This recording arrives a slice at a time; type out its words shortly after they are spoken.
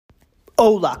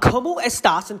Hola, ¿cómo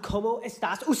estás and cómo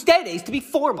estás ustedes, to be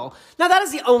formal? Now, that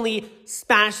is the only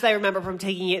Spanish that I remember from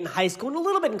taking it in high school and a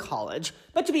little bit in college.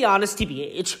 But to be honest,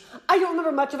 TBH, I don't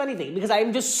remember much of anything because I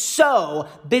am just so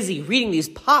busy reading these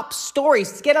pop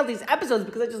stories to get out these episodes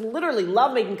because I just literally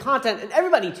love making content. And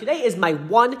everybody, today is my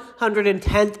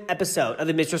 110th episode of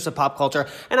the Mistress of Pop Culture.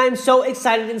 And I'm so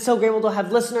excited and so grateful to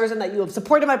have listeners and that you have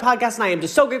supported my podcast. And I am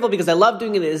just so grateful because I love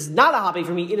doing it. It is not a hobby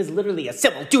for me. It is literally a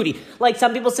civil duty. Like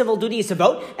some people's civil duty is to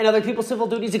vote, and other people's civil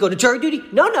duty is to go to jury duty.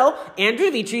 No. Andrew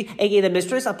Vitri, aka the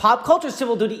Mistress of Pop Culture's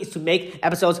civil duty is to make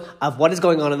episodes of what is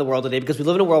going on in the world today, because we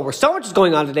live in a world where so much is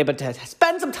going on today, but to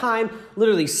spend some time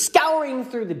literally scouring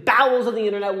through the bowels of the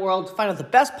internet world to find out the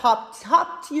best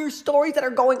top tier stories that are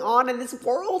going on in this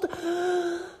world.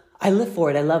 I live for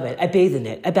it. I love it. I bathe in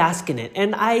it. I bask in it.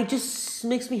 And I just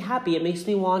makes me happy. It makes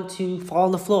me want to fall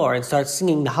on the floor and start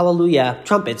singing the hallelujah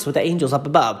trumpets with the angels up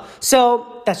above.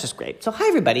 So that's just great. So hi,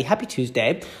 everybody. Happy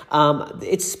Tuesday.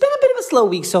 It's been a bit of a slow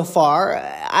week so far.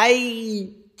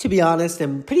 To be honest,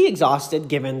 am pretty exhausted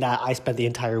given that I spent the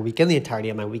entirety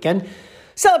of my weekend,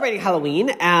 celebrating Halloween,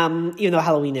 even though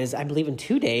Halloween is, I believe, in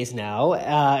 2 days now,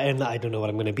 and I don't know what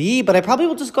I'm going to be, but I probably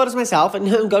will just go as myself and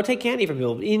go take candy from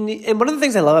people. And one of the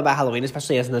things I love about Halloween,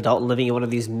 especially as an adult living in one of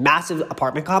these massive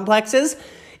apartment complexes,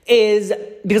 is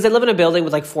because I live in a building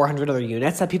with like 400 other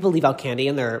units that people leave out candy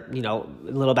in their,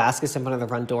 little baskets in front of their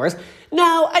front doors.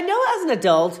 Now, I know as an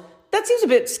adult, that seems a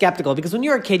bit skeptical because when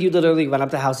you're a kid, you literally run up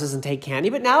to houses and take candy.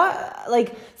 But now,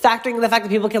 factoring in the fact that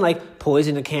people can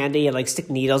poison the candy and stick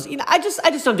needles, I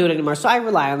just don't do it anymore. So I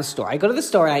rely on the store. I go to the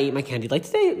store and I eat my candy. Like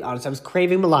today, honestly, I was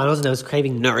craving Milanos and I was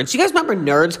craving Nerds. You guys remember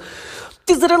Nerds?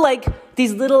 These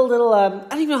little I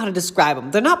don't even know how to describe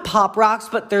them. They're not Pop Rocks,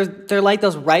 but they're like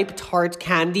those ripe tart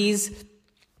candies.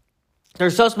 They're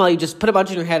so small, you just put a bunch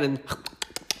in your head and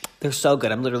they're so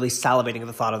good. I'm literally salivating at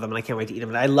the thought of them, and I can't wait to eat them.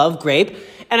 And I love grape,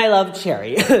 and I love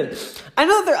cherry. I know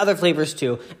that there are other flavors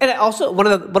too. And I also one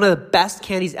of the best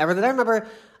candies ever that I remember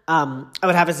I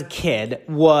would have as a kid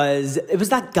was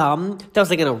that gum that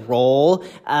was in a roll,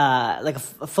 like a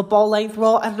football length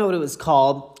roll. I don't know what it was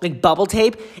called, like bubble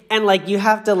tape, and you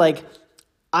have to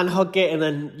unhook it, and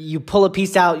then you pull a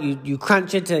piece out. You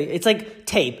crunch it it's like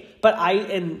tape. But I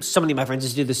and so many of my friends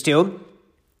just do this too.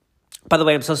 By the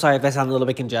way, I'm so sorry if I sound a little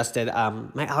bit congested.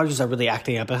 My allergies are really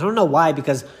acting up. I don't know why,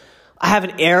 because I have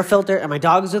an air filter, and my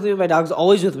dog is with me. My dog's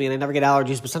always with me, and I never get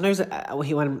allergies. But sometimes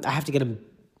I have to get him,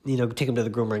 take him to the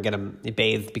groomer and get him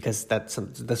bathed, because that's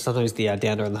sometimes the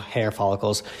dander and the hair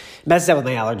follicles messes up with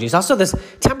my allergies. Also, this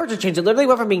temperature change, it literally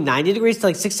went from being 90 degrees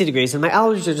to 60 degrees, and my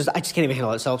allergies I just can't even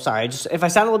handle it. So sorry. If I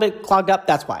sound a little bit clogged up,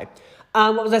 that's why.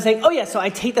 What was I saying? Oh yeah, so I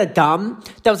take the gum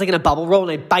that was in a bubble roll,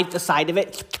 and I bite the side of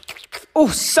it. Oh,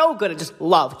 so good. I just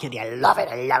love candy. I love it.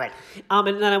 And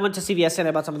then I went to CVS and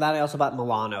I bought some of that. I also bought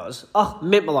Milanos. Oh,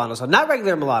 mint Milanos. So not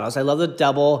regular Milanos. I love the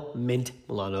double mint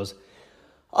Milanos.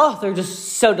 Oh, they're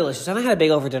just so delicious. And I had a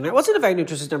bagel for dinner. It wasn't a very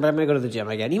nutritious dinner, but I'm going to go to the gym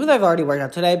again, even though I've already worked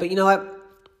out today. But you know what?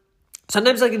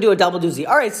 Sometimes I can do a double doozy.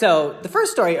 All right, so the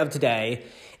first story of today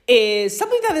is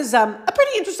something that is a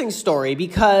pretty interesting story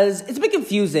because it's a bit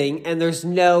confusing and there's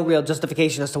no real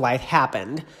justification as to why it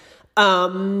happened. But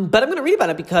I'm going to read about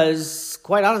it because,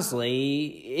 quite honestly,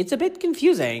 it's a bit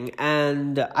confusing,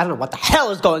 and I don't know what the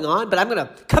hell is going on, but I'm going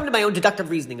to come to my own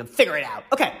deductive reasoning and figure it out.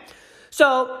 Okay,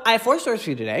 so I have 4 stories for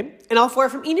you today, and all 4 are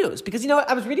from E-News, because,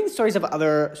 I was reading stories of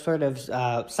other sort of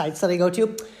sites that I go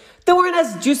to that weren't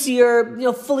as juicy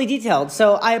or, fully detailed,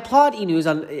 so I applaud E-News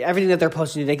on everything that they're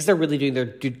posting today, because they're really doing their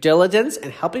due diligence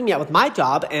and helping me out with my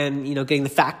job and, getting the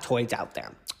factoids out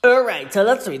there. All right, so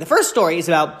let's read. The first story is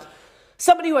about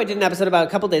somebody who I did an episode about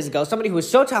a couple days ago, somebody who is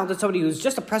so talented, somebody who's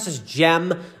just a precious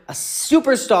gem, a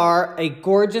superstar, a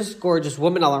gorgeous, gorgeous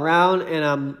woman all around,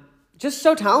 and just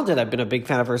so talented. I've been a big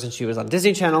fan of her since she was on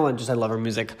Disney Channel, and I love her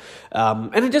music.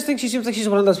 And I just think she seems like she's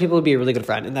one of those people who'd be a really good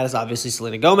friend, and that is obviously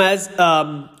Selena Gomez.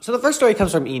 So the first story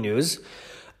comes from E-News.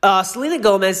 Selena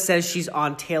Gomez says she's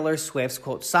on Taylor Swift's,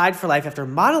 quote, side for life after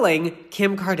modeling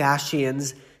Kim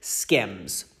Kardashian's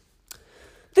Skims.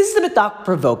 This is a bit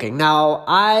thought-provoking. Now,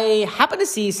 I happened to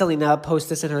see Selena post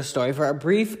this in her story for a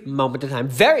brief moment of time,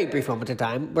 very brief moment of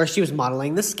time, where she was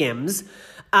modeling the Skims.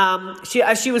 She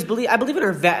was, I believe in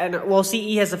her well,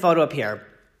 CE has the photo up here.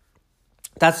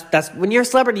 That's when you're a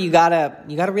celebrity, you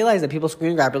gotta realize that people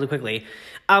screen grab really quickly.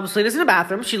 Selena's in the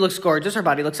bathroom. She looks gorgeous. Her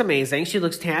body looks amazing. She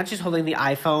looks tan. She's holding the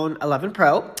iPhone 11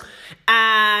 Pro,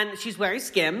 and she's wearing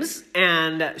Skims,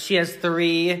 and she has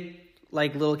 3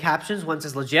 little captions. One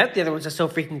says legit, the other one says so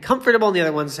freaking comfortable, and the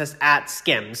other one says at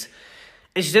Skims.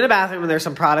 And she's in the bathroom, and there's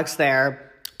some products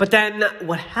there. But then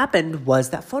what happened was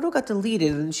that photo got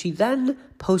deleted, and she then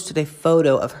posted a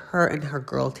photo of her and her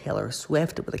girl Taylor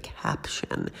Swift with a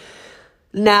caption.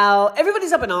 Now,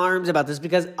 everybody's up in arms about this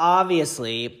because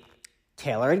obviously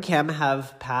Taylor and Kim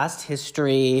have past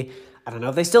history. I don't know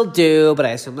if they still do, but I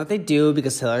assume that they do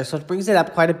because Taylor Swift brings it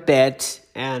up quite a bit.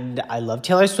 And I love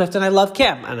Taylor Swift and I love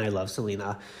Kim and I love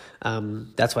Selena.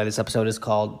 That's why this episode is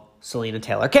called Selena,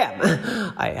 Taylor, Kim.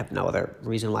 I have no other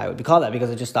reason why it would be called that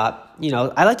because I just thought,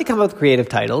 I like to come up with creative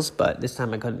titles, but this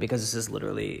time I couldn't because this is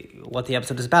literally what the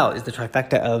episode is about, is the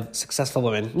trifecta of successful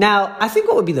women. Now, I think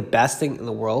what would be the best thing in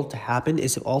the world to happen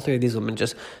is if all three of these women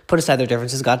just put aside their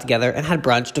differences, got together and had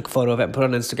brunch, took a photo of it and put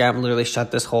it on Instagram and literally shut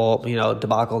this whole,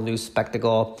 debacle, news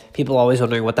spectacle, people always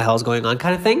wondering what the hell is going on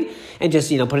kind of thing, and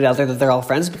just, put it out there that they're all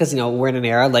friends because, we're in an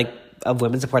era of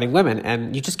women supporting women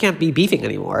and you just can't be beefing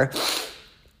anymore.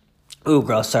 Ooh,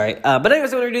 gross, sorry. But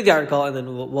anyways, I'm going to read the article, and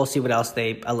then we'll see what else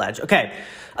they allege. Okay,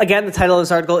 again, the title of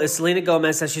this article is Selena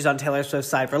Gomez says she's on Taylor Swift's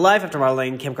side for life after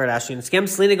modeling Kim Kardashian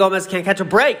Skims. Selena Gomez can't catch a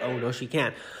break. Oh, no, she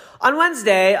can't. On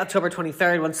Wednesday, October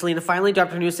 23rd, when Selena finally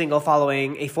dropped her new single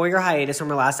following a 4-year hiatus from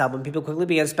her last album, people quickly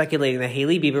began speculating that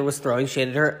Hailey Bieber was throwing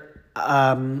shade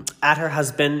at her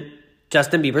husband,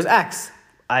 Justin Bieber's ex.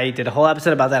 I did a whole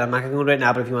episode about that. I'm not going to go into it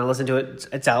now, but if you want to listen to it,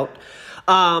 it's out.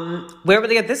 Where would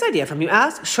they get this idea from, you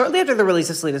ask? Shortly after the release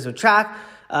of Selena's new track,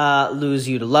 Lose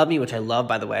You to Love Me, which I love,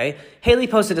 by the way, Hailey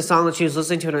posted a song that she was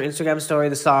listening to in her Instagram story.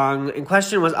 The song in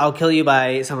question was I'll Kill You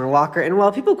by Summer Walker. And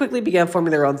while people quickly began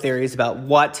forming their own theories and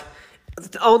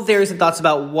thoughts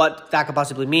about what that could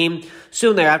possibly mean,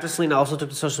 soon thereafter, Selena also took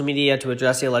to social media to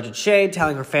address the alleged shade,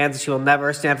 telling her fans that she will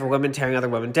never stand for women tearing other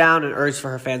women down, and urged for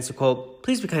her fans to, quote,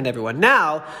 please be kind to everyone.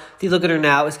 Now, the look at her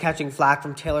now is catching flack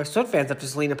from Taylor Swift fans after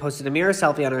Selena posted a mirror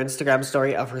selfie on her Instagram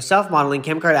story of herself modeling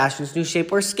Kim Kardashian's new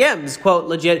shapewear Skims. Quote,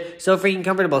 legit, so freaking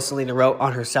comfortable, Selena wrote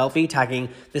on her selfie, tagging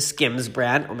the Skims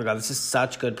brand. Oh my god, this is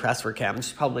such good press for Kim.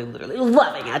 She's probably literally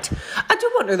loving it. I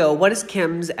do wonder, though, what is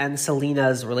Kim's and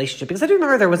Selena's relationship? Because I do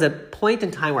remember there was a point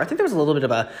in time where I think there was a little bit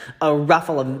of a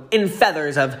ruffle in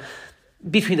feathers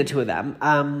between the two of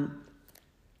them.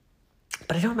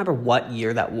 But I don't remember what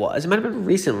year that was. It might have been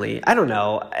recently. I don't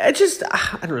know. I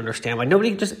don't understand why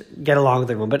nobody can just get along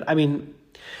with everyone. But, I mean,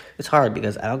 it's hard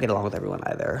because I don't get along with everyone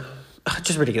either.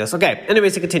 Just ridiculous. Okay,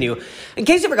 anyways, to continue. In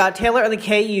case you forgot, Taylor and the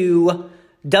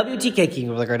WTK King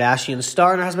of the Kardashian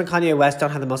star and her husband Kanye West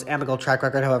don't have the most amicable track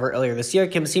record. However, earlier this year,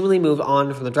 Kim seemingly moved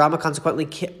on from the drama. Consequently,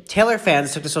 Taylor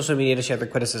fans took to social media to share their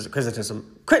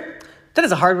criticism. That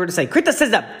is a hard word to say.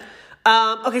 Criticism.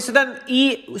 Okay, so then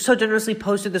he so generously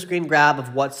posted the screen grab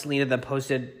of what Selena then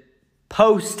posted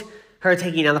her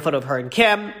taking down the photo of her and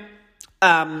Kim.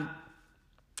 And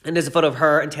there's a photo of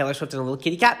her and Taylor Swift and a little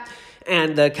kitty cat.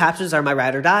 And the captions are, my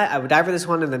ride or die. I would die for this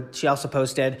one. And then she also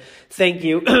posted, thank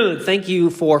you. Thank you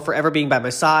for forever being by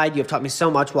my side. You have taught me so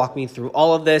much. Walked me through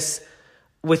all of this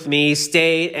with me.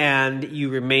 Stayed and you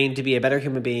remain to be a better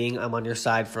human being. I'm on your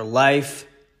side for life.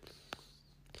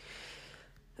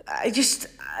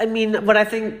 What I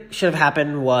think should have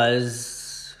happened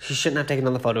was she shouldn't have taken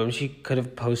on the photo and she could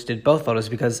have posted both photos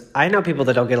because I know people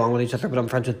that don't get along with each other, but I'm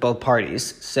friends with both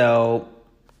parties. So,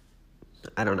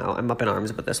 I don't know. I'm up in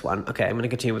arms with this one. Okay, I'm going to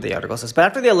continue with the article. But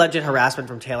after the alleged harassment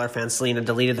from Taylor fans, Selena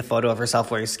deleted the photo of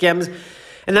herself wearing Skims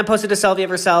and then posted a selfie of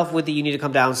herself with the You Need to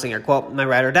Come Down singer. Quote, my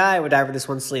ride or die, I would die for this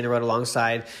one, Selena wrote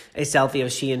alongside a selfie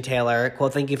of she and Taylor.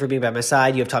 Quote, thank you for being by my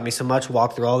side. You have taught me so much.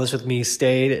 Walked through all this with me,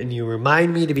 stayed, and you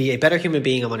remind me to be a better human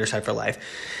being. I'm on your side for life.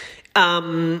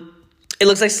 It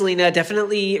looks like Selena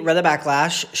definitely read the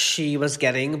backlash she was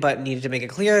getting, but needed to make it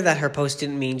clear that her post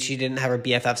didn't mean she didn't have her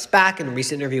BFFs back. In a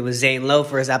recent interview with Zane Lowe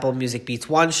for his Apple Music Beats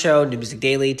One show, New Music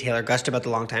Daily, Taylor gushed about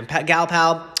the longtime gal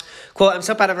pal. Quote, I'm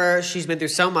so proud of her. She's been through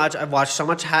so much. I've watched so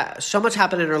much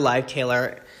happen in her life,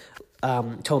 Taylor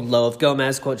told Lowe of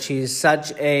Gomez. Quote, she's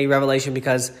such a revelation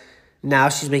because now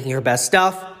she's making her best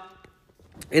stuff.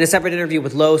 In a separate interview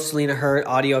with Lowe, Selena heard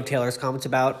audio of Taylor's comments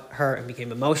about her and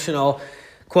became emotional.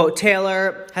 Quote,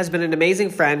 Taylor has been an amazing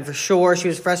friend for sure. She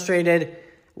was frustrated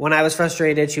when I was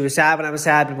frustrated. She was sad when I was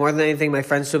sad. But more than anything, my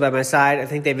friends stood by my side. I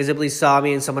think they visibly saw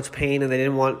me in so much pain and they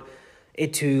didn't want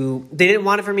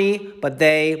it for me. But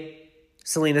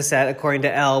Selena said, according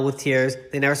to Elle with tears,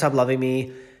 they never stopped loving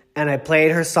me. And I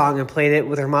played her song and played it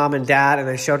with her mom and dad. And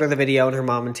I showed her the video and her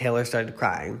mom and Taylor started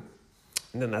crying.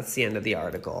 And then that's the end of the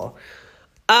article.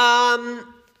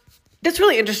 That's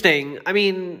really interesting. I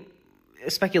mean,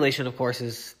 speculation, of course,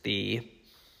 is the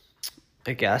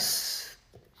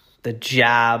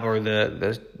jab or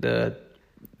the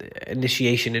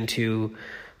initiation into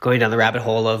going down the rabbit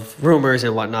hole of rumors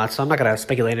and whatnot. So I'm not going to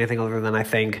speculate anything other than I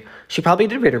think she probably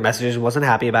did read her messages and wasn't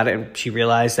happy about it. And she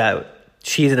realized that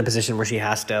she's in a position where she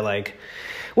has to, like,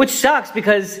 which sucks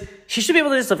because she should be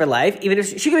able to just live her life, even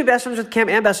if she could be best friends with Kim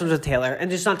and best friends with Taylor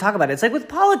and just not talk about it. It's like with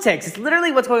politics. It's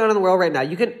literally what's going on in the world right now.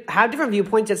 You can have different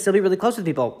viewpoints yet still be really close with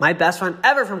people. My best friend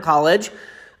ever from college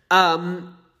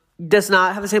does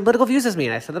not have the same political views as me.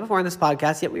 And I said that before in this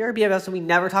podcast, yet we are BFFs and we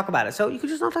never talk about it. So you can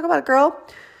just not talk about it, girl.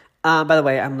 By the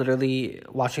way, I'm literally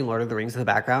watching Lord of the Rings in the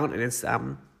background, and it's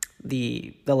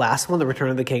the last one, The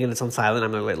Return of the King, and it's on silent.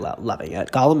 I'm really loving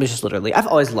it. Gollum is just literally, I've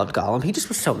always loved Gollum. He just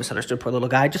was so misunderstood, poor little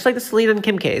guy, just like the Selena and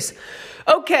Kim case.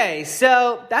 Okay,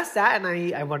 so that's that,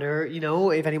 and I wonder,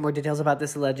 if any more details about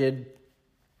this alleged,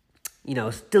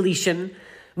 deletion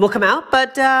will come out,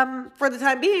 but for the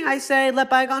time being, I say let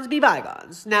bygones be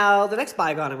bygones. Now, the next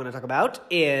bygone I'm going to talk about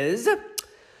is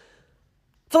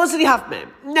Felicity Huffman.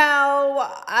 Now,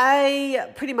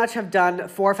 I pretty much have done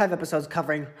 4 or 5 episodes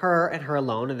covering her and her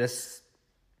alone in this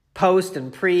post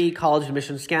and pre-college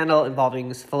admission scandal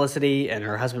involving Felicity and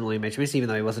her husband, William H. Macy, even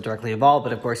though he wasn't directly involved,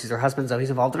 but of course he's her husband, so he's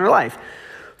involved in her life.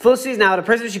 Felicity's now out of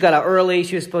prison. She got out early.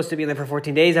 She was supposed to be in there for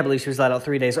 14 days. I believe she was let out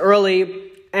 3 days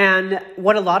early. And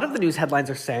what a lot of the news headlines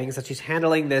are saying is that she's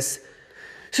handling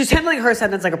her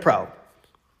sentence like a pro.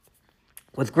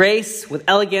 With grace, with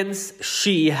elegance,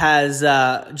 she has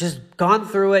just gone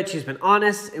through it. She's been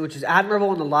honest, which is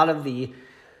admirable. And a lot of the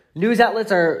news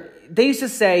outlets they used to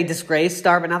say disgrace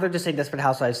star, but now they're just saying Desperate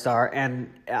Housewives star. And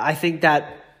I think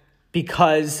that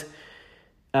because,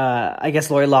 I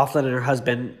guess, Lori Loughlin and her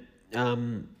husband,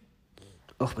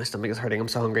 my stomach is hurting. I'm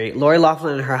so hungry. Lori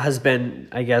Loughlin and her husband,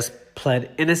 I guess,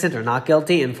 pled innocent or not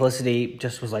guilty. And Felicity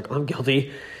just was like, I'm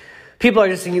guilty. People are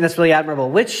just thinking that's really admirable,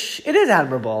 which it is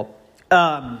admirable.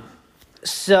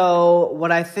 So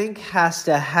what I think has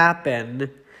to happen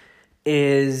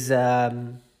is we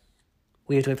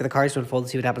have to wait for the cards to unfold and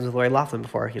see what happens with Lori Loughlin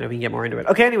before, we can get more into it.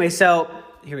 Okay, anyway, so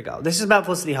here we go. This is about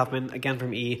Felicity Huffman, again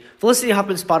from E! Felicity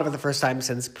Huffman spotted for the first time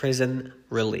since prison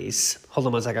release. Hold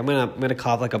on one sec. I'm gonna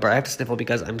cough like a bird. I have to sniffle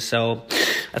because I think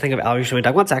I have allergies to my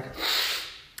dog. One sec.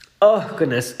 Oh,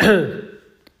 goodness.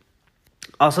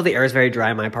 Also, the air is very dry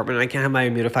in my apartment, and I can't have my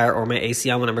humidifier or my AC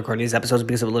on when I'm recording these episodes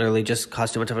because it would literally just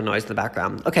cause too much of a noise in the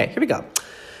background. Okay, here we go.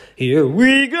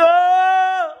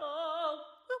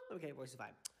 Okay, voice is fine.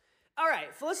 All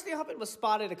right, Felicity Huffman was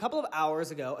spotted a couple of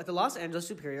hours ago at the Los Angeles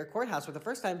Superior Courthouse for the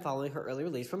first time following her early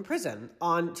release from prison.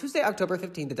 On Tuesday, October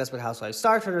 15th, the Desperate Housewives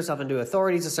star turned herself into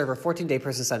authorities to serve her 14-day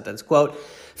prison sentence. Quote,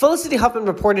 Felicity Huffman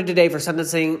reported today for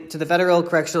sentencing to the Federal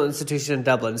Correctional Institution in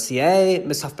Dublin, CA.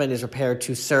 Ms. Huffman is prepared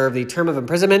to serve the term of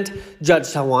imprisonment. Judge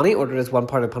Talwani ordered as one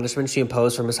part of punishment she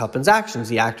imposed for Ms. Huffman's actions.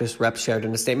 The actress rep shared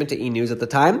in a statement to E! News at the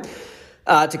time.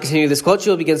 To continue this quote, she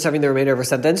will begin serving the remainder of her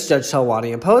sentence. Judge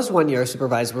Talwani imposed 1 year of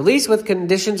supervised release with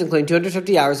conditions including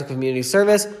 250 hours of community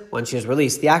service when she is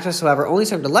released. The actress, however, only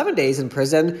served 11 days in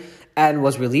prison and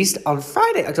was released on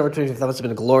Friday, October 25th. That must have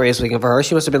been a glorious weekend for her.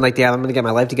 She must have been like, damn, I'm going to get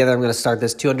my life together. I'm going to start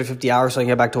this 250 hours so I can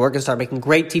get back to work and start making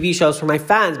great TV shows for my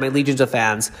fans, my legions of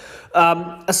fans.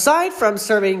 Aside from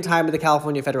serving time in the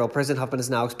California federal prison, Huffman is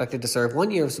now expected to serve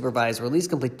 1 year of supervised release,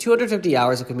 complete 250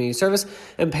 hours of community service,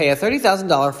 and pay a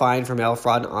 $30,000 fine for mail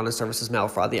fraud and honest services mail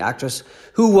fraud. The actress,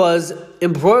 who was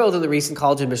embroiled in the recent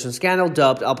college admission scandal,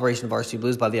 dubbed Operation Varsity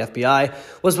Blues by the FBI,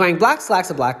 was wearing black slacks,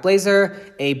 a black blazer,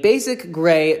 a basic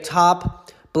gray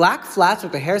top, black flats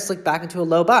with her hair slicked back into a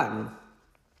low bun.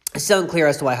 It's still unclear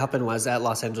as to why Huffman was at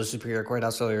Los Angeles Superior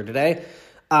Courthouse earlier today,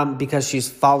 because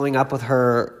she's following up with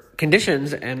her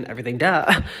conditions and everything,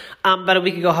 duh. But a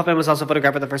week ago, Huffman was also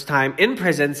photographed for the first time in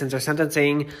prison since her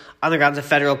sentencing on the grounds of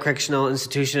Federal Correctional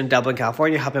Institution in Dublin,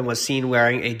 California. Huffman was seen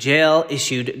wearing a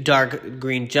jail-issued dark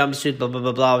green jumpsuit, blah, blah,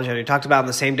 blah, blah, which I already talked about. On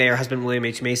the same day, her husband, William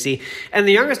H. Macy, and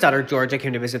the youngest daughter, Georgia,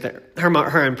 came to visit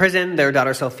her in prison. Their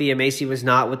daughter, Sophia Macy, was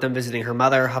not with them visiting her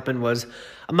mother. Huffman was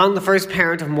among the first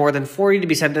parent of more than 40 to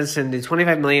be sentenced in the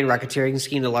 $25 million racketeering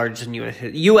scheme, the largest in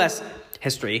U.S.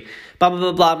 history. Blah, blah,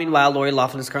 blah, blah. Meanwhile, Lori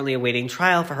Loughlin is currently awaiting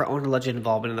trial for her own alleged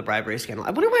involvement in the bribery scandal.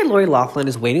 I wonder why Lori Loughlin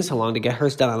is waiting so long to get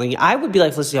hers done. I would be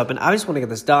like Felicity Huffman. I just want to get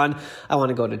this done. I want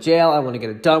to go to jail. I want to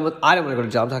get it done with. I don't want to go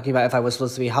to jail. I'm talking about if I was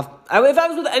Felicity Huffman. If I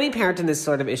was with any parent in this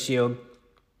sort of issue,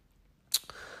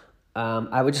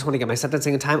 I would just want to get my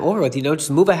sentencing and time over with, just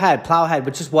move ahead, plow ahead,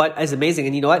 which is what is amazing.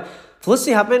 And you know what?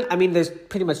 Felicity Huffman, there's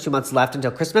pretty much 2 months left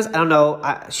until Christmas. I don't know.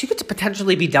 She could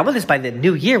potentially be done with this by the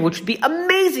new year, which would be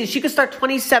amazing. She could start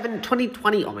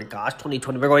 2020. Oh my gosh,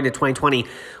 2020. We're going to 2020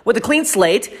 with a clean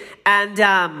slate.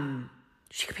 And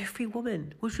she could be a free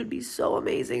woman, which would be so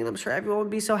amazing. And I'm sure everyone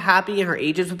would be so happy and her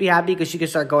agents would be happy because she could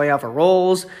start going out for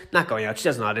roles. Not going out. She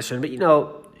doesn't audition, but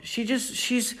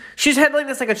she's handling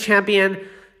this like a champion.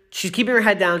 She's keeping her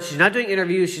head down. She's not doing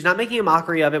interviews. She's not making a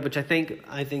mockery of it, which I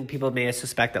think people may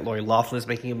suspect that Lori Loughlin is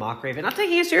making a mockery of it. Not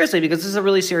taking it seriously because this is a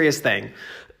really serious thing.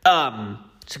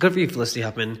 So good for you, Felicity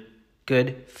Huffman.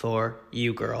 Good for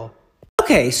you, girl.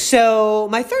 Okay, so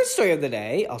my third story of the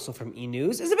day, also from E!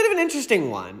 News, is a bit of an interesting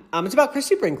one. It's about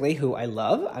Christie Brinkley, who I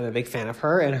love. I'm a big fan of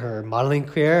her and her modeling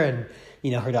career, and,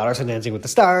 her daughters on Dancing with the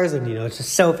Stars, and, it's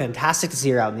just so fantastic to see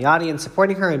her out in the audience,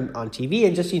 supporting her on TV,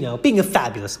 and just, being a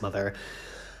fabulous mother.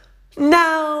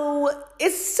 Now,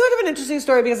 it's sort of an interesting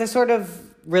story because I sort of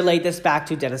relate this back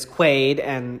to Dennis Quaid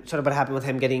and sort of what happened with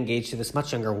him getting engaged to this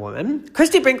much younger woman.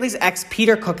 Christie Brinkley's ex,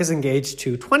 Peter Cook, is engaged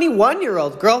to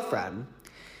 21-year-old girlfriend.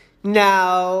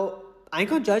 Now, I ain't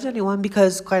gonna judge anyone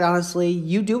because, quite honestly,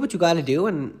 you do what you gotta do,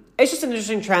 and it's just an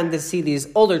interesting trend to see these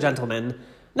older gentlemen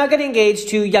not getting engaged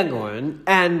to younger women,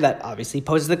 and that obviously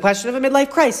poses the question of a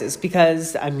midlife crisis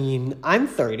because, I'm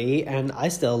 30, and I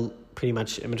still pretty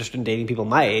much am interested in dating people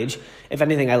my age. If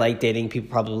anything, I like dating people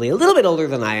probably a little bit older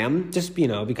than I am, just,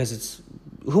 because it's...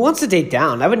 Who wants to date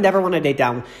down? I would never want to date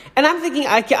down. And I'm thinking,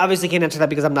 obviously can't answer that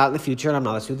because I'm not in the future and I'm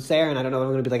not a soothsayer and I don't know if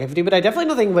I'm going to be like 50, but I definitely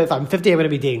don't think if I'm 50 I'm going to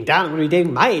be dating down. I'm going to be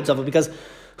dating my age level because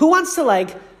who wants to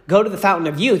go to the fountain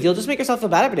of youth? You'll just make yourself feel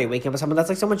bad every day waking up with someone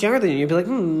that's so much younger than you. You'll be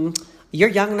like, you're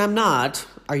young and I'm not.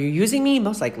 Are you using me?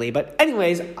 Most likely. But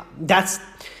anyways, that's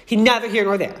neither here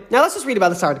nor there. Now let's just read about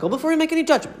this article before we make any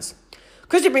judgments.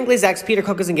 Christie Brinkley's ex, Peter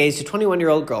Cook, is engaged to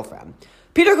 21-year-old girlfriend.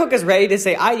 Peter Cook is ready to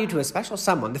say I do to a special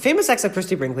someone. The famous ex of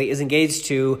Christie Brinkley is engaged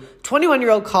to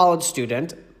 21-year-old college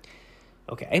student,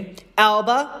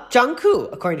 Alba Jungku,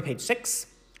 according to page 6.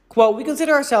 Quote, we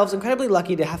consider ourselves incredibly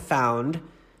lucky to have found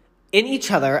in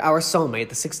each other our soulmate,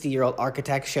 the 60-year-old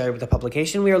architect shared with the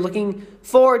publication. We are looking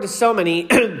forward to so many...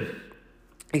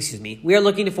 We are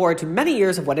looking forward to many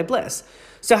years of wedded bliss.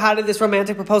 So how did this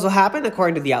romantic proposal happen?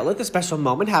 According to The Outlook, the special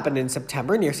moment happened in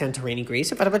September near Santorini,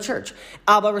 Greece, in front of a church.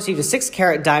 Alba received a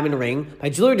 6-carat diamond ring by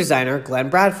jewelry designer Glenn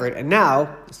Bradford, and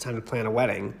now it's time to plan a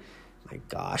wedding. My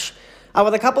gosh. While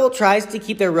the couple tries to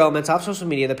keep their romance off social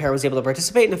media, the pair was able to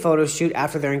participate in a photo shoot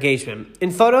after their engagement.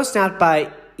 In photos snapped by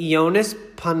Ioannis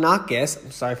Panakis,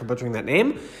 I'm sorry for butchering that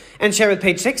name, and shared with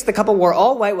page 6, the couple wore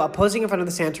all white while posing in front of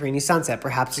the Santorini sunset.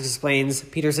 Perhaps this explains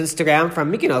Peter's Instagram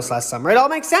from Mykonos last summer. It all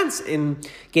makes sense.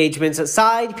 Engagements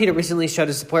aside, Peter recently showed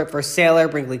his support for sailor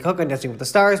Brinkley Cook on Dancing with the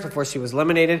Stars before she was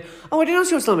eliminated. Oh, I didn't know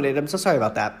she was eliminated. I'm so sorry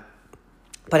about that.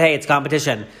 But hey, it's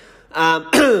competition.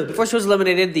 Before she was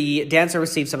eliminated, the dancer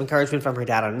received some encouragement from her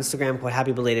dad on Instagram. Quote,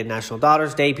 happy belated National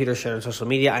Daughters Day. Peter shared on social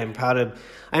media, I am proud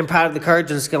of the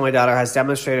courage and skill my daughter has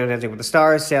demonstrated on Dancing with the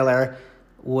Stars. Sailor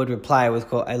would reply with,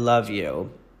 quote, I love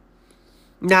you.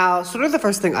 Now, sort of the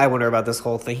first thing I wonder about this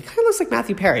whole thing, he kind of looks like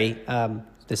Matthew Perry,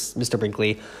 this Mr.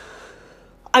 Brinkley.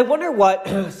 I wonder what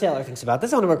Sailor thinks about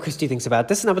this. I wonder what Christie thinks about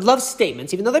this. And I would love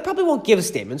statements, even though they probably won't give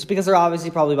statements because they're obviously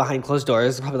probably behind closed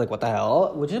doors. They're probably like, what the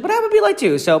hell? Which is what I would be like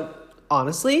too. So,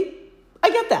 honestly,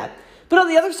 I get that. But on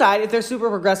the other side, if they're super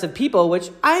progressive people, which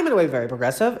I am in a way very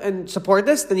progressive, and support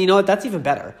this, then you know what? That's even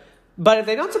better. But if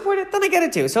they don't support it, then I get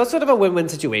it too. So it's sort of a win-win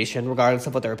situation, regardless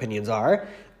of what their opinions are.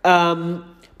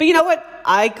 But you know what?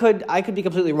 I could be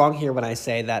completely wrong here when I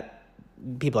say that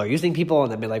people are using people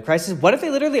in the midlife crisis. What if they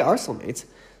literally are soulmates?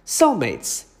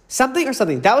 Soulmates. Something or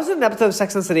something. That was an episode of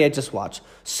Sex and the City I just watched.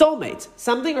 Soulmates.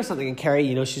 Something or something. And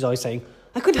Carrie, she's always saying,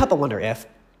 I couldn't help but wonder if.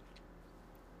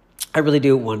 I really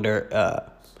do wonder,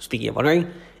 speaking of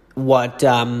wondering, what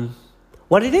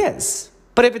it is.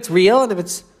 But if it's real and if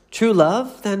it's true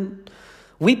love, then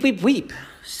weep, weep, weep.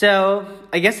 So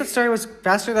I guess that story was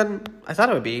faster than I thought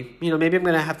it would be. Maybe I'm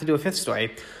going to have to do a 5th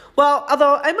story. Well,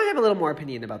 although I might have a little more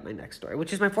opinion about my next story,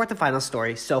 which is my 4th and final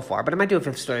story so far. But I might do a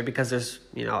 5th story because there's,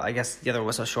 I guess the other one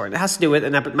was so short. And it has to do with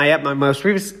my most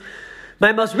recent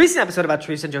episode about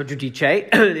Teresa and Giudice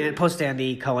and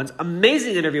post-Andy Cohen's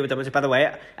amazing interview with them, which, by the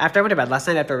way, after I went to bed last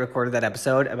night, after I recorded that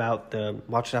episode about the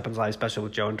Watch What Happens Live special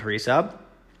with Joe and Teresa,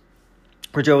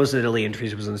 where Joe was in Italy and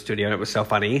Teresa was in the studio, and it was so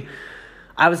funny.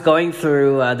 I was going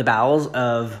through the bowels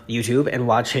of YouTube and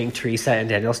watching Teresa and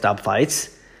Daniel Stubb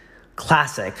fights.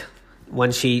 Classic.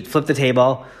 When she flipped the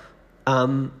table,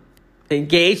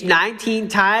 engaged 19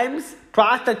 times,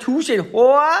 prostitution,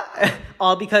 whore,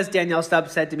 all because Danielle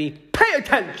Stubbs said to me, pay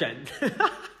attention.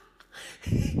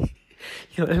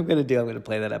 What I'm going to do? I'm going to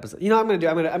play that episode. I'm going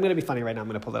to be funny right now. I'm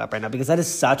going to pull it up right now because that is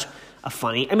such a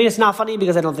funny, it's not funny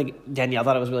because I don't think Danielle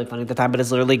thought it was really funny at the time, but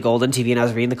it's literally golden TV, and I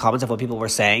was reading the comments of what people were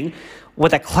saying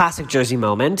with that classic Jersey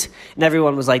moment, and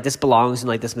everyone was like, this belongs in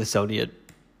the Smithsonian,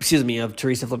 of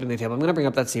Teresa flipping the table. I'm going to bring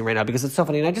up that scene right now because it's so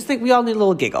funny, and I just think we all need a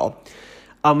little giggle.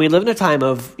 We live in a time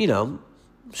of,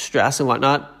 stress and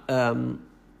whatnot.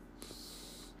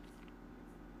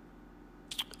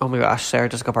 Oh my gosh, Sarah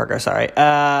Jessica Parker, sorry.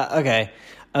 Okay.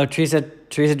 Oh, Teresa,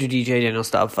 Giudice, Daniel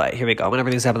Staub fight. Here we go. When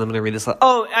everything's happened, I'm going to read this.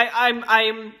 Oh,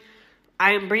 I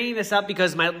am bringing this up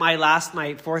because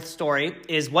my fourth story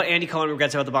is what Andy Cohen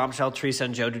regrets about the Bombshell, Teresa,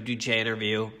 and Giudice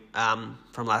interview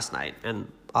from last night.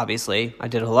 And obviously, I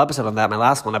did a whole episode on that. My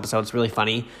last episode. It's really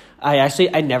funny.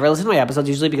 I never listen to my episodes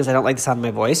usually because I don't like the sound of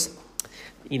my voice.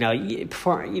 When you're a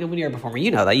performer,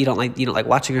 you know that you don't like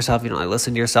watching yourself, you don't like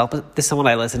listening to yourself. But this is someone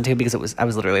I listened to because I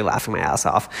was literally laughing my ass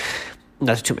off.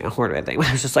 Not to toot my own horn or anything, but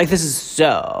I was just like, this is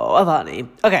so funny.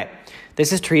 Okay,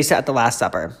 this is Teresa at the Last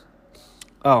Supper.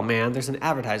 Oh man, there's an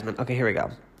advertisement. Okay, here we go.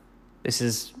 This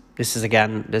is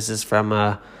from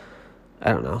I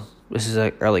don't know. This is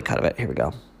an early cut of it. Here we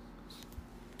go.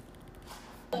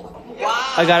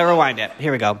 Wow. I gotta rewind it.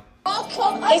 Here we go.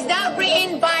 It's not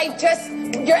written by just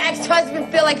your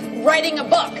ex-husband feel like writing a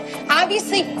book.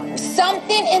 Obviously,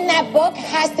 something in that book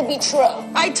has to be true.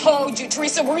 I told you,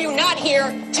 Teresa, were you not here?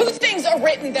 2 things are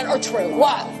written that are true.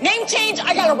 What? Name change,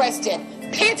 I got arrested.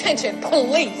 Pay attention,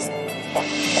 please.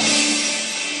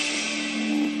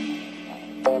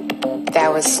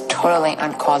 That was totally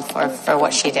uncalled for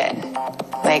what she did.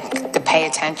 Like, to pay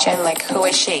attention, like, who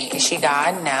is she? Is she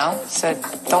God? No. So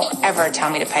don't ever tell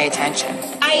me to pay attention.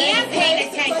 I am paying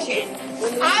attention.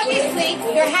 Obviously,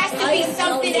 there has to be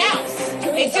something else.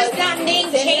 It's just not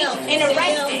name change and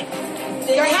arrested.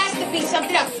 There has to be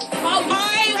something else. Oh,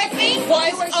 I was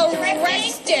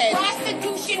arrested.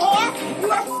 Prostitution whore.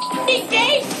 You are f***ing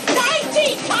gay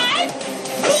 19 times.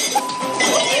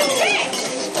 What do you think?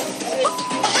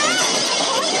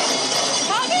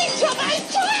 Coming to my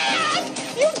class.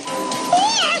 You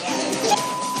whore.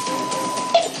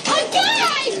 A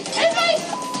guy in my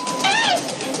ass.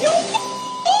 You whore.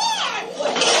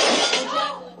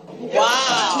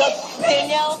 Wow. Look,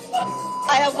 Danielle,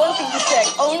 I have one thing to say.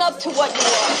 Own up to what you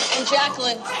are. And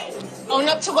Jacqueline, own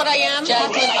up to what I am.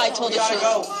 Jacqueline, I told the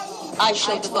truth. I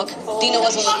showed the book. Dina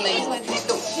wasn't with me.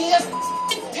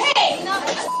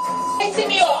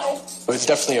 It's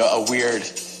definitely a weird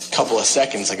couple of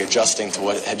seconds, like adjusting to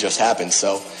what had just happened.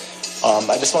 So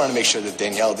I just wanted to make sure that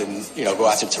Danielle didn't, go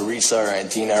after Teresa or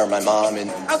Antina or my mom.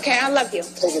 And Okay, I love you.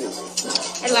 Take it easy.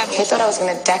 I love you. I thought I was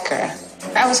going to deck her.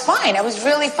 I was fine. I was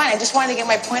really fine. I just wanted to get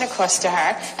my point across to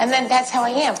her. And then that's how I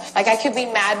am. Like, I could be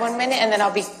mad one minute and then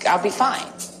I'll be fine.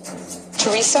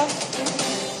 Teresa,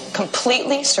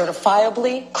 completely,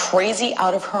 certifiably crazy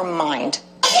out of her mind.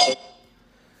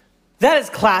 That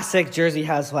is classic Jersey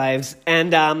Housewives,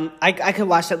 and I could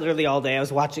watch that literally all day. I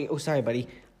was watching. Oh, sorry, buddy.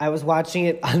 I was watching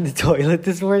it on the toilet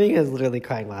this morning. I was literally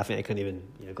crying, laughing. I couldn't even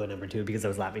go number 2 because I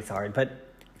was laughing so hard. But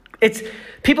it's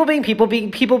people being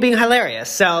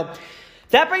hilarious. So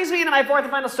that brings me into my fourth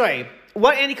and final story.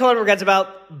 What Andy Cohen regrets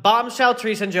about Bombshell,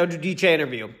 Teresa, and Giudice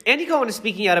interview. Andy Cohen is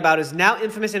speaking out about his now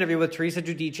infamous interview with Teresa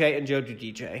Giudice and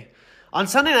Giudice. On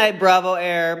Sunday night, Bravo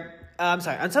aired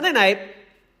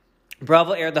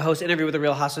the host interview with the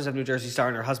Real Housewives of New Jersey star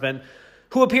and her husband,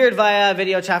 who appeared via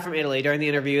video chat from Italy. During the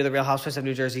interview, the Real Housewives of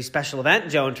New Jersey special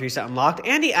event, Joe and Teresa Unlocked,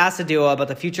 Andy asked the duo about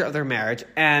the future of their marriage,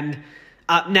 and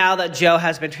now that Joe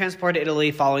has been transported to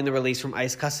Italy following the release from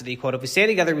ICE custody, quote, "If we stay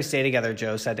together, we stay together,"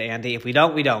 Joe said to Andy. "If we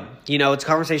don't, we don't." It's a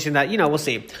conversation that, we'll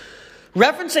see.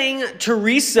 Referencing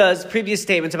Teresa's previous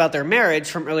statements about their marriage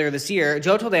from earlier this year,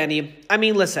 Joe told Andy,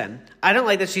 listen, I don't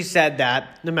like that she said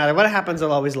that. No matter what happens,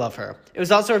 I'll always love her. It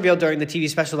was also revealed during the TV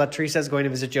special that Teresa is going to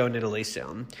visit Joe in Italy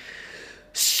soon.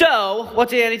 So, what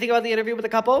did Andy think about the interview with the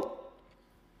couple?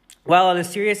 Well, on a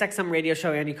Sirius XM radio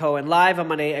show, Andy Cohen Live on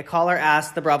Monday, a caller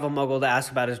asked the Bravo mogul to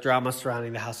ask about his drama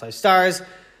surrounding the Housewives stars.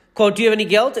 Quote, "Do you have any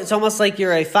guilt? It's almost like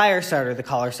you're a fire starter," the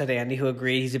caller said to Andy, who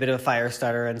agreed he's a bit of a fire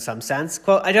starter in some sense.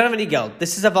 Quote, "I don't have any guilt.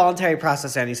 This is a voluntary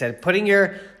process," Andy said. "Putting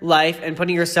your life and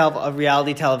putting yourself on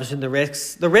reality television, the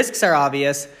risks are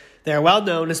obvious. They're well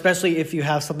known, especially if you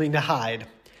have something to hide."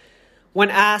 When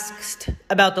asked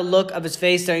about the look of his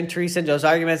face during Teresa and Joe's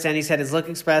arguments, Andy said his look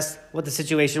expressed what the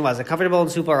situation was, uncomfortable and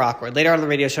super awkward. Later on the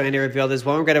radio show, Andy revealed his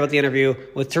one regret about the interview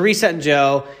with Teresa and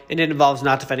Joe, and it involves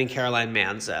not defending Caroline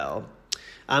Manzo.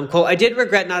 Quote, I did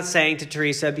regret not saying to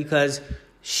Teresa because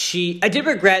she was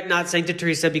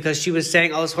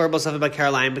saying all this horrible stuff about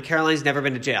Caroline, but Caroline's never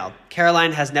been to jail.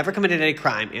 Caroline has never committed any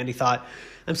crime," Andy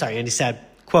said.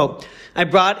 Quote, I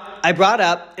brought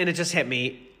up, and it just hit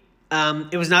me.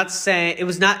 It was not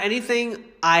anything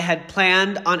I had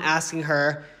planned on asking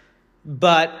her,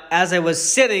 but as I was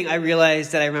sitting, I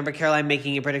realized that I remember Caroline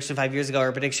making a prediction 5 years ago.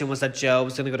 Her prediction was that Joe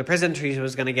was going to go to prison, Teresa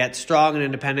was going to get strong and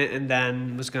independent, and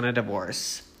then was going to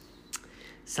divorce.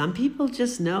 Some people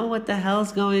just know what the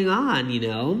hell's going on,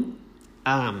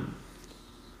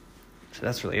 So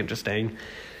that's really interesting.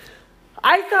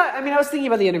 I was thinking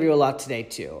about the interview a lot today,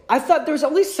 too. I thought there was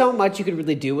only so much you could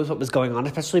really do with what was going on,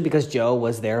 especially because Joe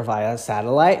was there via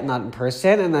satellite, not in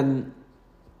person.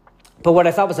 But what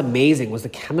I thought was amazing was the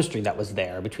chemistry that was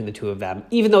there between the two of them,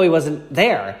 even though he wasn't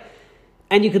there.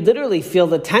 And you could literally feel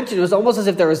the tension. It was almost as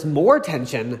if there was more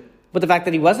tension with the fact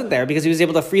that he wasn't there because he was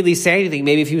able to freely say anything.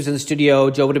 Maybe if he was in the studio,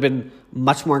 Joe would have been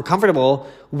much more uncomfortable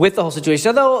with the whole situation.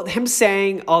 Although him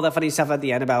saying all that funny stuff at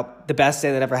the end about the best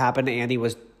day that ever happened to Andy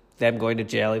was them going to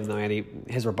jail, even though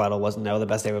his rebuttal wasn't, no, the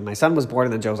best day when my son was born.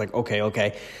 And then Joe was like,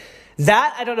 okay.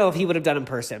 That, I don't know if he would have done in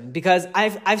person because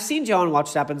I've seen Joe and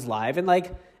watched Happens live. And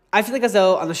like, I feel like as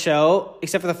though on the show,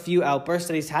 except for the few outbursts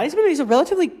that he's had, he's a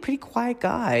relatively pretty quiet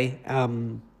guy.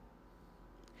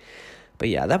 But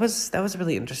yeah, that was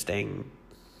really interesting.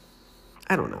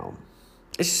 I don't know.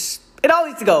 It all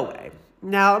needs to go away.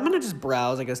 Now, I'm going to just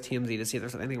browse, I guess, TMZ to see if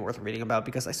there's anything worth reading about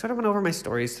because I sort of went over my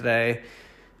stories today.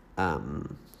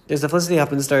 There's the Felicity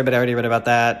Huffman story, but I already read about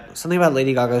that. Something about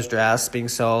Lady Gaga's dress being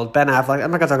sold. Ben Affleck,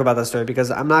 I'm not going to talk about that story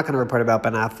because I'm not going to report about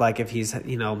Ben Affleck if he's,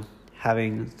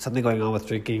 having something going on with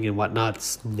drinking and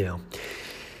whatnot. No.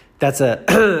 That's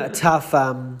a tough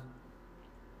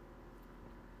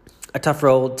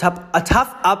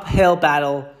uphill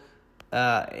battle,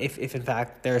 if in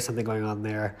fact there is something going on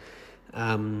there.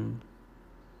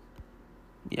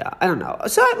 Yeah, I don't know.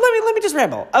 So let me just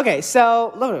ramble. Okay,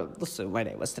 so let's see what my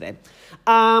day was today.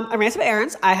 I ran some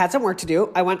errands. I had some work to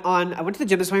do. I went to the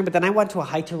gym this morning, but then I went to a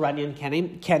hike to Runyon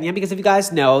Canyon because if you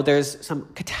guys know, there's some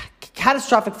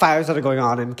catastrophic fires that are going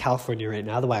on in California right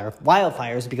now. The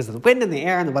wildfires because of the wind and the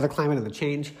air and the weather climate and the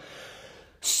change.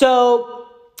 So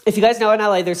if you guys know in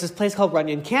LA, there's this place called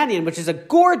Runyon Canyon, which is a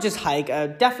gorgeous hike, a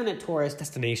definite tourist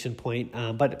destination point.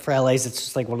 But for LA's, it's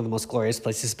just like one of the most glorious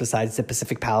places besides the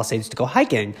Pacific Palisades to go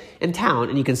hiking in town.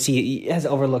 And you can see it has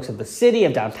overlooks of the city,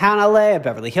 of downtown LA, of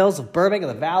Beverly Hills, of Burbank, of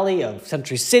the Valley, of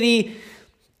Century City.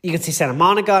 You can see Santa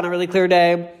Monica on a really clear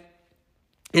day.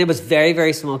 And it was very,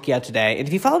 very smoky out today. And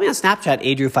if you follow me on Snapchat,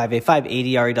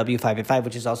 Adrew585, ADREW585,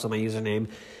 which is also my username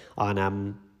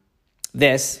on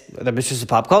the Mistress of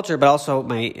Pop Culture, but also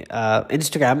my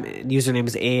Instagram username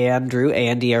is Andrew,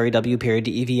 ANDREW, period,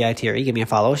 DEVITRE. Give me a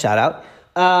follow, shout out,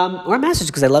 or a message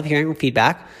because I love hearing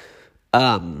feedback.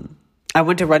 I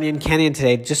went to Runyon Canyon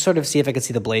today just sort of see if I could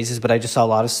see the blazes, but I just saw a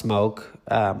lot of smoke,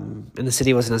 and the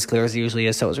city wasn't as clear as it usually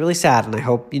is, so it was really sad. And I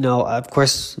hope, of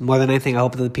course, more than anything, I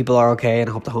hope that the people are okay, and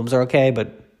I hope the homes are okay,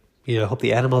 but, I hope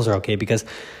the animals are okay, because,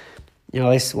 at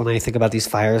least when I think about these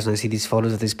fires and I see these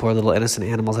photos of these poor little innocent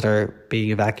animals that are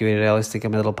being evacuated, I always think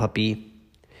of my little puppy,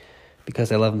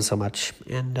 because I love him so much.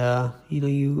 And, I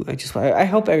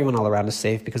hope everyone all around is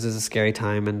safe, because it's a scary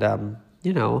time, and,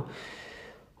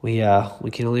 we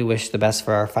can only wish the best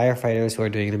for our firefighters who are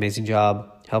doing an amazing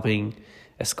job helping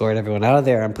escort everyone out of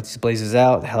there and put these blazes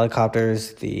out, the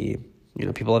helicopters, the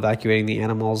people evacuating the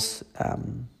animals.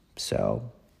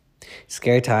 So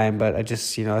scary time, but I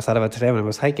just I thought about today when I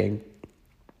was hiking.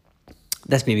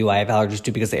 That's maybe why I have allergies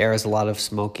too, because the air has a lot of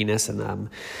smokiness and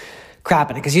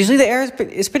crap in it, because usually the air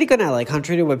is pretty good in LA,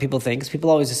 contrary to what people think, because people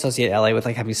always associate LA with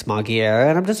like having smoggy air,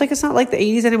 and I'm just like, it's not like the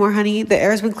 80s anymore, honey. The air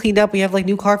has been cleaned up. We have like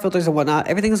new car filters and whatnot.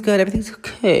 Everything's good. Everything's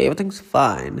okay. Everything's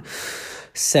fine.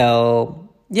 So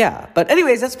yeah, but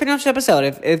anyways, that's pretty much the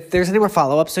episode. If there's any more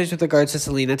follow-up stories with regards to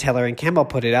Selena, Taylor, and Kim, I'll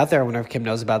put it out there. I wonder if Kim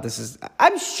knows about this.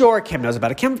 I'm sure Kim knows about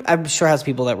it. Kim, I'm sure, has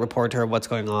people that report to her what's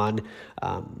going on.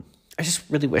 I just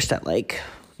really wish that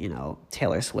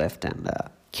Taylor Swift and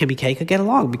Kimmy K could get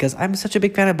along, because I'm such a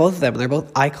big fan of both of them, and they're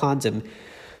both icons and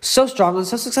so strong and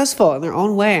so successful in their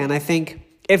own way. And I think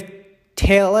if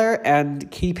Taylor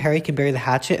and Katy Perry can bury the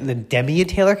hatchet, and then Demi and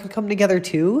Taylor can come together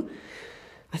too,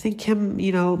 I think Kim,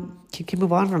 can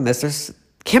move on from this.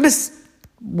 Kim is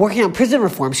working on prison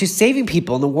reform. She's saving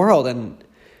people in the world, and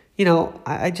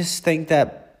I just think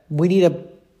that we need to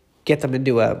get them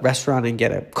into a restaurant and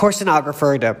get a course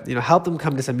stenographer to help them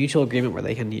come to some mutual agreement where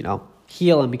they can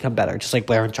heal and become better, just like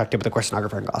Blair and Chuck did with the course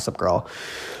stenographer and Gossip Girl,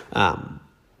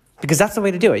 because that's the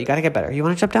way to do it. You got to get better. You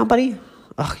want to jump down, buddy?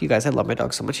 Oh, you guys, I love my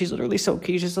dog so much. He's literally so cute.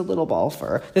 He's just a little ball of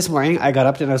fur. This morning, I got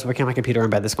up and I was working on my computer in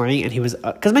bed this morning, and he was,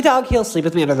 because my dog, he'll sleep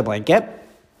with me under the blanket,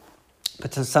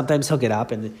 but sometimes he'll get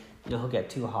up and, he'll get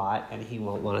too hot and he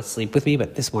won't want to sleep with me.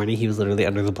 But this morning, he was literally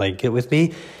under the blanket with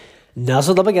me,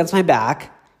 nestled up against my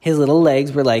back. His little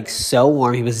legs were so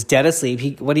warm. He was dead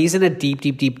asleep. When he's in a deep,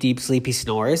 deep, deep, deep sleep, he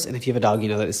snores. And if you have a dog,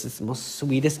 that this is the most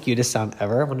sweetest, cutest sound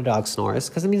ever when a dog snores,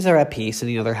 because it means they're at peace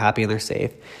and they're happy and they're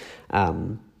safe.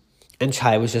 And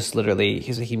Chai was just literally,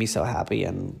 he's making me so happy,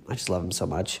 and I just love him so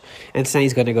much. And tonight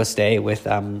he's going to go stay with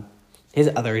his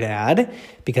other dad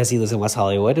because he lives in West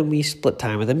Hollywood, and we split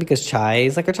time with him because Chai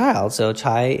is like our child. So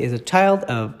Chai is a child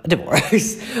of a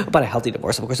divorce, but a healthy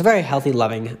divorce, of course. A very healthy,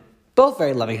 loving, both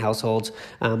very loving households.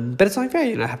 But it's only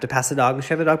fair, I have to pass the dog and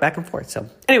share the dog back and forth. So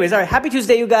anyways, all right, happy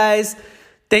Tuesday, you guys.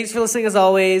 Thanks for listening as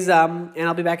always. And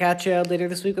I'll be back at you later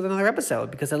this week with another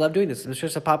episode because I love doing this. I'm sure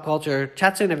it's a pop culture.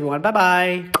 Chat soon, everyone.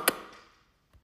 Bye-bye.